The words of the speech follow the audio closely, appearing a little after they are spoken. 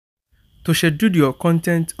To schedule your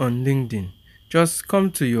content on LinkedIn, just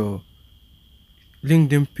come to your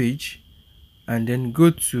LinkedIn page and then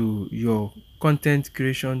go to your content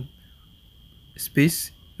creation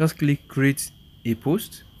space. Just click create a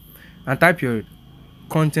post and type your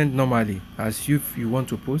content normally as if you want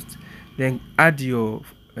to post. Then add your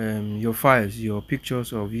files, your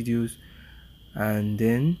pictures or videos, and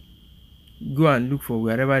then go and look for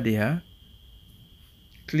wherever they are.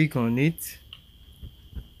 Click on it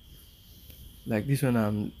like this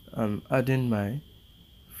one. I'm adding my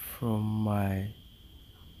from my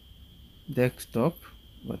desktop,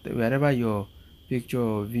 but wherever your picture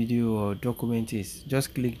or video or document is,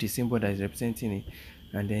 just click the symbol that is representing it,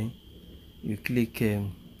 and then you click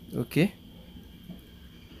OK,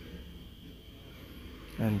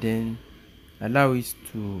 and then allow it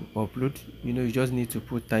to upload. You just need to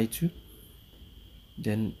put title,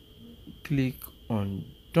 then click on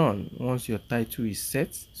done once your title is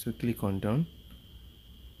set. So click on done,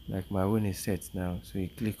 like my own is set now, so you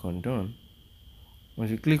click on done.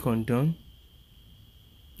 Once you click on done,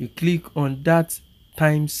 you click on that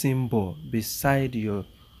time symbol beside your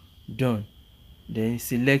done, then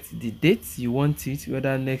select the date you want it,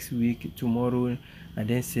 whether next week, tomorrow, and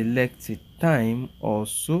then select the time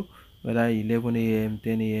also, whether 11 a.m.,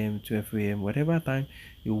 10 a.m., 12 a.m., whatever time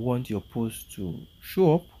you want your post to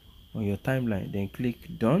show up on your timeline. Then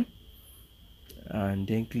click done and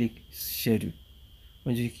then click schedule.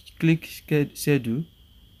 When you click schedule,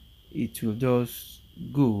 it will just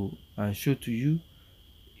go and show to you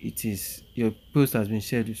it is your post has been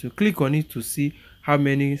scheduled. So click on it to see how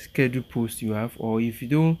many scheduled posts you have, or if you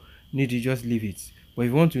don't need it, just leave it. But if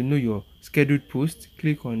you want to know your scheduled post,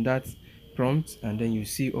 click on that prompt and then you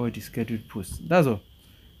see all the scheduled posts. That's all.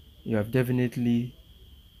 You have definitely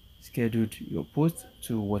scheduled your post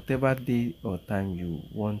to whatever day or time you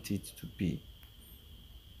want it to be.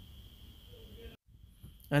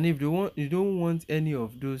 And if you don't want any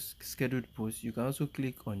of those scheduled posts, you can also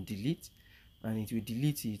click on delete and it will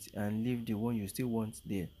delete it and leave the one you still want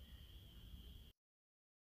there.